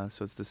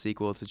 So it's the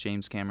sequel. It's a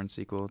James Cameron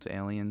sequel to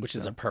Aliens. Which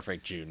is a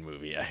perfect June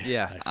movie.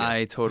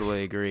 I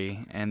totally agree.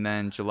 And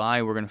then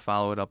July, we're going to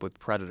follow it up with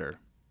Predator,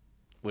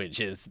 which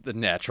is the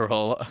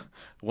natural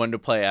one to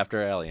play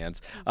after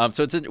Aliens.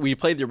 So we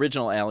played the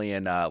original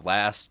Alien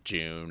last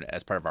June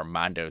as part of our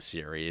Mondo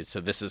series. So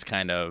this is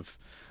kind of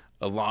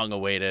a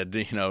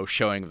long-awaited,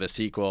 showing of the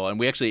sequel. And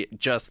we actually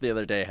just the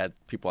other day had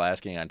people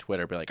asking on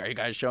Twitter, be like, "Are you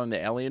guys showing the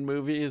Alien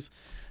movies?"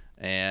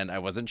 And I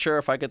wasn't sure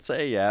if I could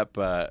say yet,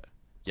 but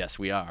yes,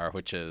 we are,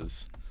 which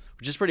is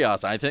pretty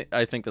awesome. I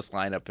think this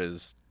lineup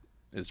is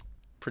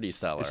pretty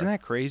stellar. Isn't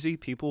that crazy?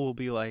 People will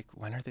be like,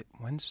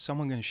 "When's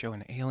someone going to show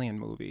an Alien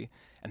movie?"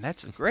 And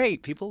that's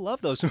great. People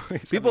love those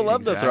movies. People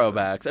love the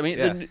throwbacks. I mean,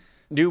 the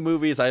new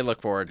movies, I look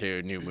forward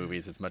to new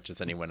movies as much as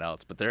anyone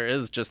else, but there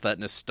is just that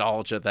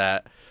nostalgia,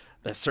 that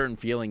certain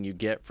feeling you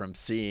get from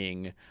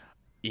seeing,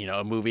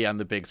 a movie on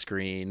the big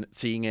screen,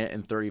 seeing it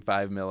in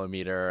 35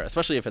 millimeter,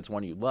 especially if it's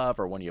one you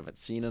love or one you haven't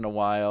seen in a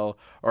while,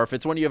 or if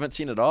it's one you haven't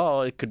seen at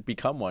all, it could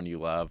become one you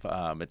love.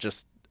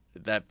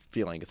 That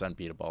feeling is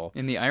unbeatable.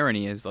 And the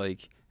irony is,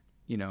 like,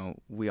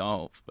 we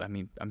all, I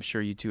mean, I'm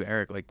sure you too,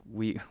 Eric, like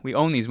we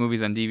own these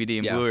movies on DVD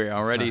and Blu-ray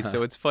already.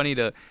 So it's funny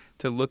to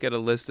look at a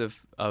list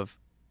of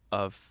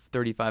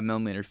 35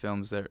 millimeter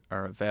films that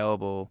are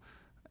available,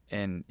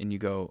 and you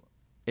go,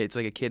 it's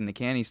like a kid in the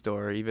candy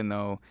store, even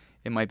though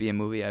it might be a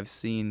movie I've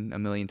seen a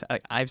million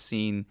times. I've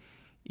seen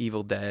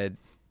Evil Dead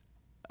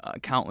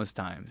countless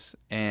times,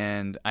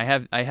 and I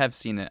have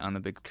seen it on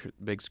the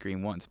big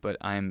screen once, but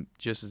I'm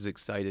just as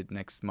excited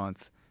next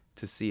month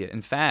to see it.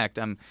 In fact,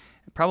 I'm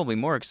probably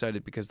more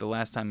excited because the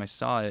last time I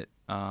saw it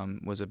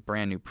was a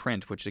brand new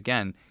print, which,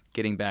 again,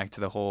 getting back to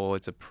the whole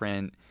it's a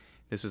print,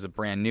 this was a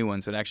brand new one,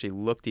 so it actually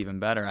looked even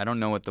better. I don't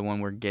know what the one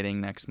we're getting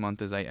next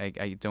month is.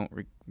 I don't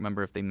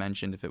remember if they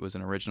mentioned if it was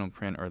an original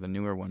print or the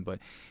newer one, but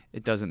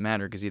it doesn't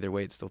matter because either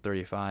way it's still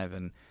 35,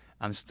 and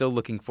I'm still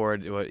looking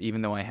forward to it,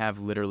 even though I have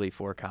literally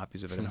 4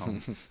 copies of it at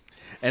home.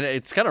 And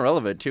it's kind of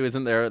relevant too,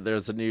 isn't there?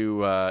 There's a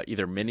new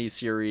either mini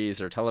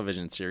series or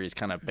television series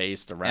kind of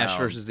based around Ash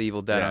versus the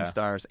Evil Dead on Yeah.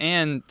 Starz,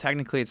 and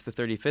technically it's the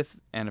 35th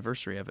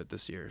anniversary of it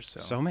this year.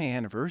 So many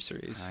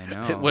anniversaries. I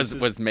know.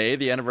 Was May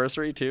the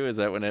anniversary too? Is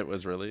that when it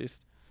was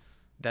released?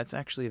 That's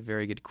actually a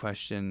very good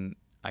question.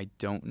 I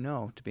don't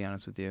know, to be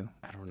honest with you.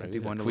 I don't know. That'd be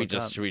either. one to Should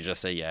look up. we just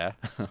say yeah?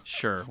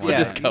 Sure. We'll Yeah.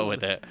 just go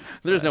with it.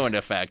 There's no one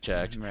to fact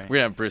check. Right. We're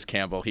gonna have Bruce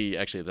Campbell. He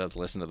actually does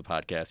listen to the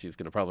podcast. He's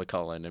gonna probably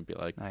call in and be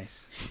like,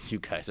 Nice. "You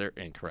guys are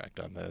incorrect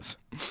on this."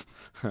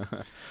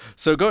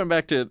 So going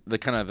back to the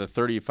kind of the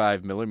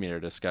 35 millimeter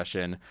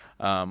discussion,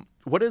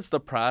 what is the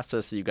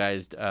process that you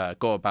guys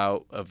go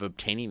about of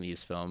obtaining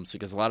these films?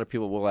 Because a lot of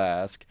people will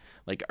ask,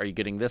 like, "Are you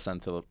getting this on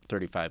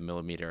 35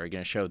 millimeter? Are you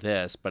going to show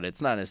this?" But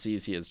it's not as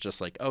easy as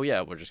just like, "Oh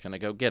yeah, we're just going to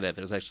go get it."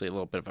 There's actually a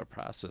little bit of a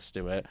process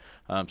to it.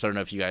 So I don't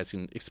know if you guys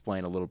can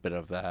explain a little bit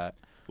of that.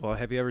 Well,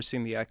 have you ever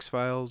seen the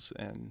X-Files?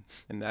 And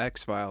in the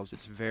X-Files,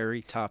 it's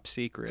very top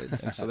secret,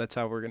 and so that's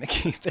how we're going to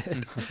keep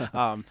it.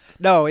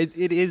 No, it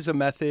is a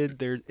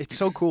method. It's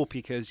so cool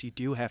because you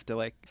do have to,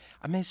 like,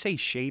 I'm going to say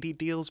shady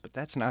deals, but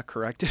that's not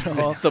correct at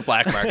all. It's the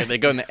black market. They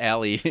go in the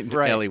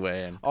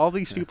alleyway. And All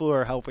these people who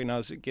are helping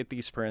us get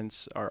these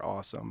prints are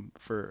awesome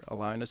for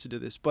allowing us to do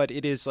this. But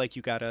it is like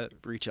you got to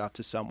reach out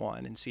to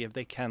someone and see if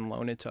they can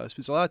loan it to us.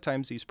 Because a lot of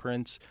times these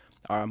prints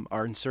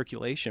are in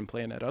circulation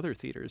playing at other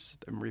theaters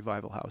and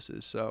revival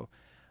houses. So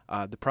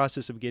the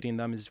process of getting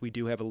them is we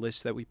do have a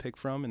list that we pick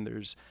from, and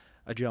there's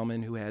a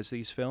gentleman who has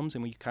these films,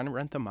 and we kind of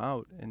rent them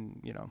out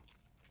and,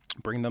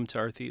 bring them to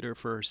our theater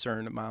for a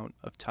certain amount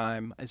of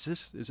time. Is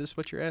this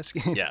what you're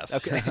asking? Yes.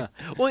 Okay.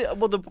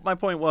 My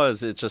point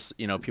was, it's just,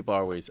 people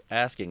are always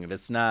asking, and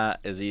it's not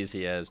as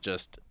easy as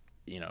just,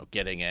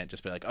 getting it.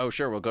 Just be like, oh,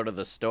 sure, we'll go to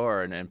the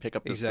store and pick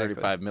up this Exactly.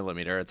 35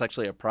 millimeter. It's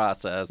actually a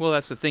process. Well,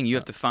 that's the thing. You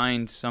have to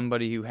find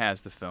somebody who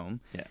has the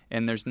film. Yeah.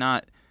 And there's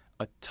not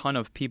a ton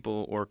of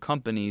people or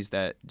companies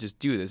that just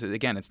do this.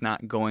 Again, it's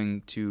not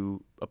going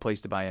to a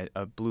place to buy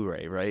a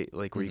Blu-ray, right?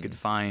 Like where you could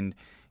find,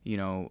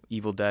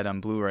 Evil Dead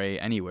on Blu-ray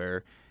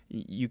anywhere.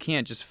 You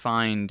can't just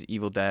find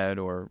Evil Dead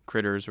or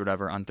Critters or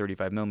whatever on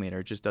 35 millimeter.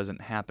 It just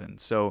doesn't happen.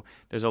 So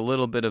there's a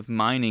little bit of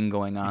mining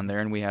going on there,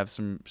 and we have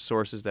some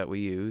sources that we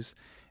use.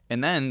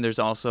 And then there's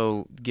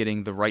also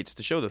getting the rights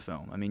to show the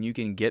film. I mean, you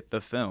can get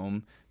the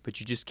film, but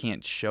you just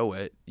can't show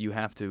it. You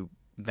have to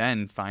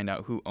then find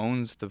out who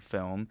owns the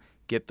film,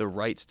 get the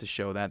rights to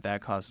show that.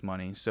 That costs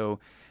money. So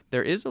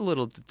there is a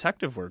little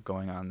detective work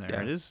going on there.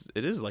 Yeah.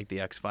 It is like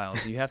the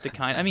X-Files. You have to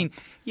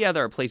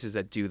there are places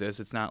that do this.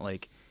 It's not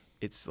like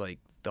it's like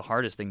the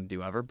hardest thing to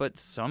do ever, but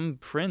some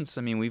prints,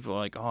 we've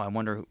like, I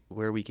wonder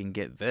where we can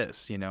get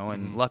this,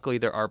 and luckily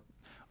there are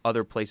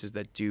other places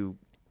that do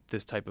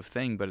this type of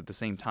thing, but at the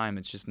same time,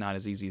 it's just not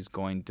as easy as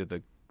going to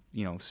the,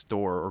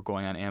 store or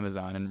going on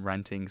Amazon and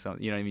renting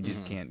something, you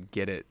just can't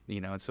get it,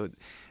 and so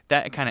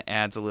that kind of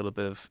adds a little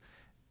bit of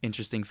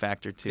interesting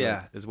factor to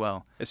it as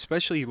well.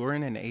 Especially we're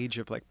in an age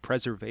of like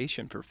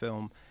preservation for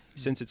film,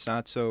 since it's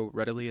not so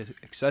readily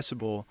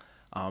accessible.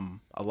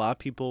 A lot of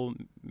people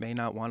may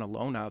not want to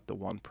loan out the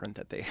one print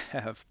that they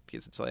have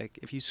because it's like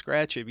if you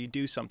scratch it, if you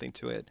do something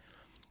to it,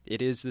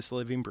 it is this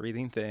living,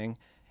 breathing thing,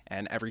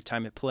 and every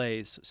time it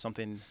plays,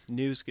 something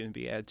new is going to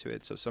be added to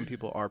it. So some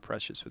people are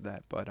precious with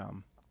that, but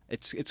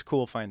it's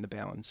cool finding the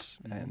balance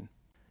and.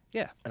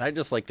 Yeah. And I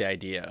just like the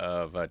idea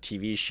of a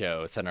TV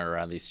show centered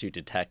around these two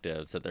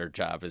detectives that their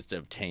job is to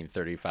obtain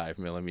 35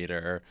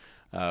 millimeter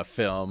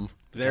film.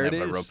 There kind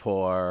it of is. A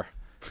rapport.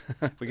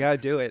 We gotta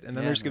do it, and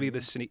then Yeah, there's gonna be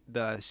man.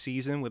 the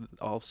season with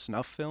all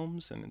snuff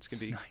films, and it's gonna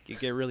be it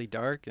get really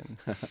dark, and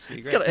it's gonna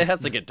be It's great. it has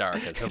to get dark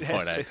at some It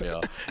point. has I to.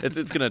 feel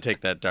it's going to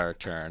take that dark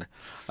turn.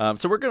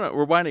 So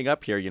we're winding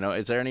up here.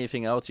 Is there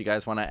anything else you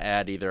guys want to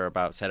add, either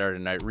about Saturday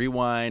Night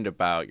Rewind,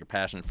 about your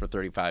passion for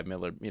 35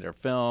 millimeter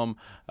film?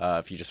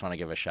 If you just want to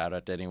give a shout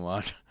out to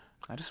anyone.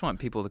 I just want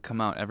people to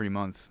come out every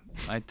month.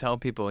 I tell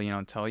people,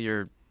 tell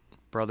your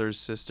brothers,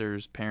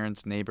 sisters,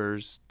 parents,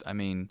 neighbors.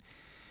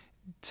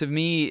 To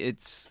me,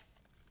 it's,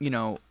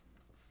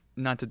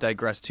 not to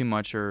digress too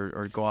much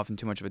or go off in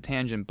too much of a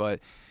tangent, but,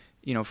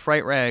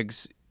 Fright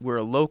Rags, we're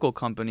a local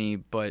company,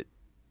 but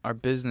our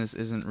business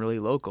isn't really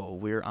local.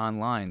 We're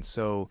online.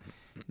 So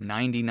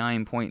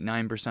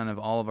 99.9% of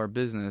all of our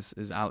business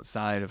is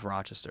outside of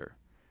Rochester.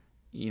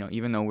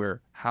 Even though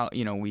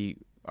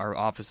our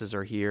offices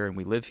are here and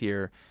we live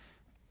here,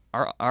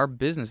 our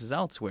business is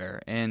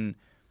elsewhere. And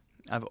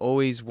I've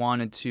always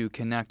wanted to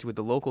connect with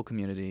the local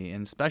community,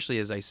 and especially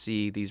as I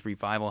see these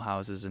revival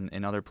houses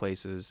in other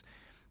places.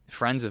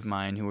 Friends of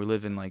mine who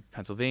live in like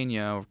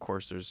Pennsylvania, of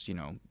course, there's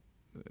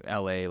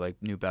L.A., like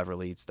New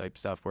Beverly type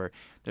stuff, where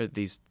there are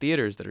these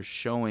theaters that are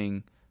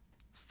showing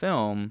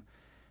film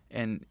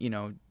and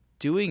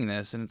doing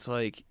this, and it's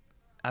like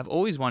I've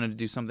always wanted to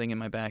do something in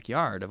my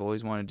backyard. I've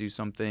always wanted to do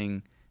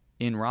something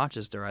in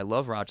Rochester. I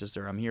love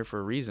Rochester. I'm here for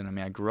a reason.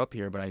 I grew up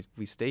here, but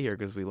we stay here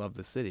because we love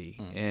the city.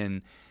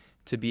 And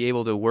to be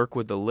able to work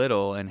with the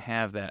little and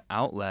have that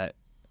outlet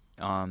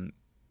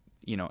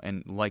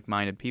and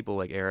like-minded people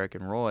like Eric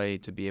and Roy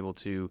to be able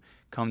to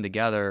come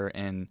together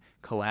and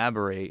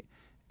collaborate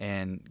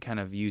and kind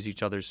of use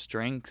each other's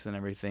strengths and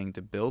everything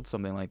to build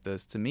something like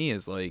this, to me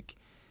is like,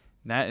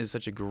 that is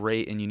such a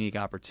great and unique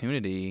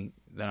opportunity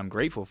that I'm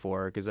grateful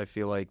for, because I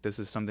feel like this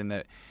is something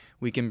that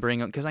we can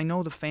bring up, because I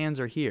know the fans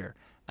are here.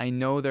 I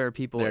know there are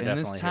people in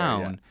this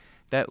town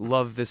that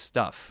love this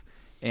stuff.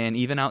 And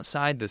even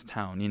outside this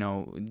town,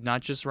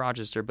 not just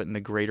Rochester, but in the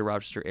greater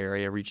Rochester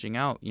area, reaching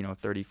out,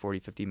 30, 40,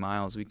 50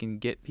 miles, we can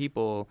get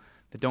people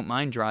that don't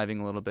mind driving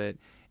a little bit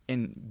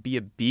and be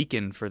a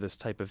beacon for this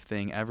type of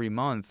thing every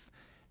month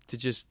to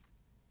just,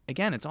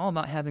 again, it's all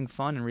about having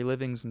fun and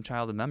reliving some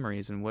childhood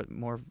memories. And what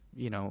more,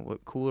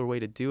 what cooler way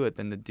to do it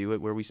than to do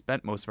it where we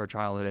spent most of our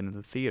childhood in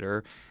the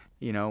theater,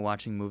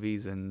 watching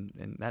movies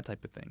and that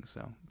type of thing.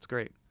 So it's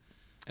great.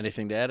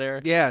 Anything to add,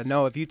 Eric? Yeah,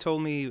 no, if you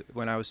told me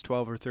when I was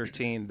 12 or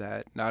 13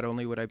 that not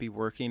only would I be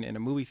working in a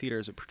movie theater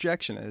as a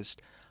projectionist,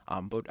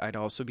 but I'd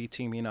also be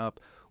teaming up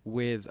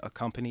with a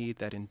company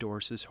that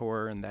endorses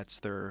horror, and that's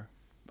their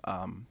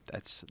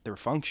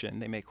function.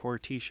 They make horror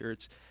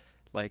T-shirts.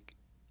 Like,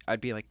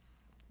 I'd be like,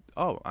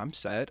 oh, I'm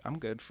set. I'm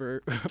good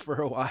for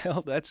a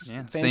while. That's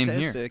fantastic.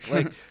 Same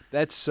here. Like,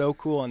 that's so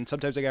cool. And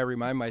sometimes I gotta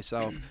remind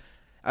myself.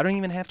 I don't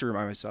even have to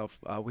remind myself.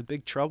 With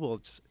Big Trouble,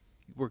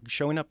 we're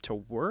showing up to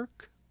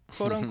work,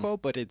 quote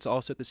unquote, but it's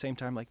also at the same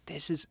time like,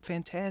 this is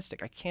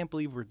fantastic. I can't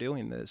believe we're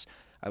doing this.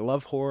 I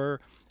love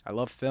horror. I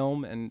love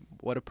film, and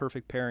what a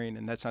perfect pairing.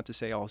 And that's not to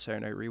say all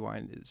Saturday Night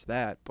Rewind is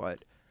that,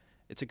 but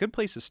it's a good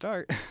place to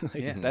start. That's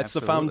absolutely.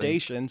 the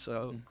foundation.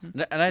 So,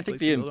 and I think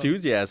the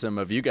enthusiasm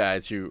of you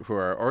guys who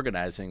are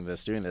organizing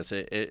this, doing this,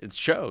 it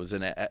shows,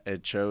 and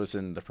it shows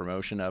in the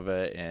promotion of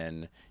it,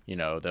 and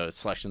the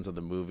selections of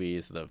the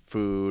movies, the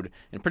food,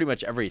 and pretty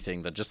much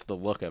everything. Just the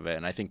look of it,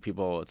 and I think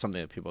it's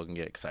something that people can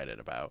get excited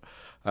about.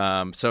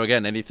 So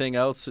again, anything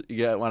else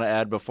you want to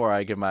add before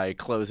I give my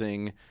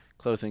closing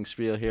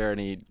spiel here?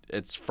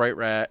 It's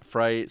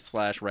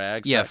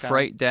fright/rags. Yeah,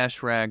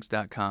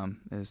 fright-rags.com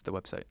is the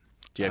website.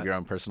 Do you have your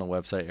own personal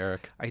website,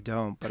 Eric? I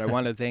don't, but I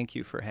want to thank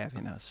you for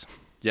having us.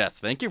 Yes,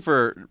 thank you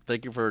for.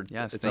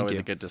 Yes, it's always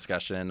a good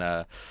discussion.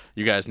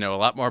 You guys know a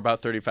lot more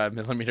about 35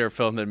 millimeter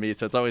film than me,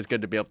 so it's always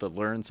good to be able to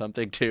learn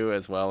something too,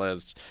 as well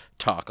as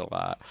talk a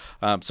lot.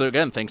 So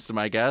again, thanks to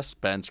my guests,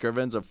 Ben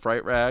Scrivens of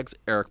Fright Rags,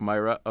 Eric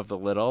Myra of The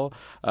Little.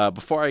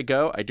 Before I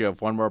go, I do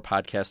have one more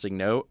podcasting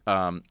note.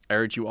 I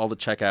urge you all to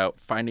check out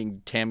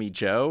Finding Tammy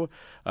Jo.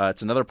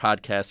 It's another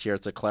podcast here.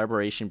 It's a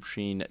collaboration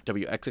between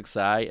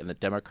WXXI and the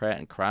Democrat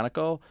and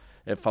Chronicle.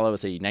 It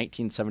follows a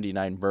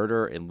 1979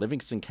 murder in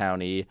Livingston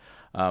County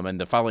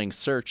and the following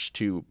search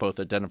to both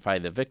identify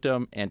the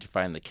victim and to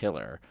find the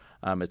killer.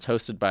 It's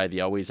hosted by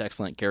the always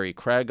excellent Gary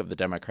Craig of the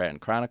Democrat and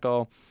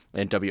Chronicle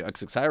and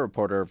WXXI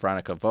reporter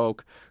Veronica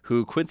Volk,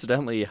 who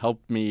coincidentally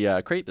helped me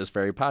create this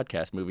very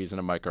podcast, Movies in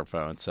a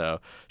Microphone. So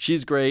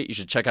she's great. You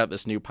should check out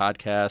this new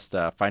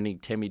podcast, Finding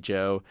Tammy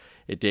Jo.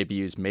 It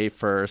debuts May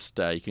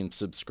 1st. You can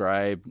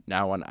subscribe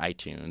now on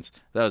iTunes.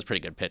 That was a pretty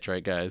good pitch,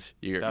 right, guys?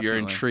 You're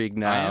intrigued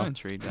now. I am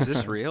intrigued. Is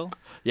this real?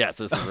 Yes,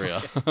 this is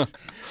real.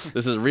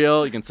 This is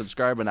real. You can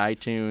subscribe on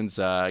iTunes.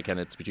 Again,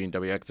 it's between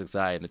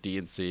WXXI and the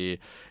DNC.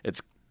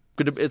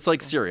 It's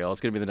like Serial.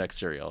 It's going to be the next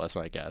Serial. That's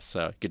my guess.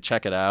 So you can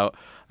check it out.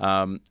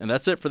 And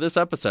that's it for this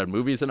episode.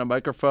 Movies in a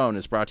Microphone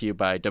is brought to you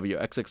by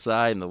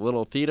WXXI and the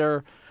Little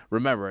Theater.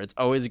 Remember, it's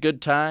always a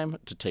good time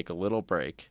to take a little break.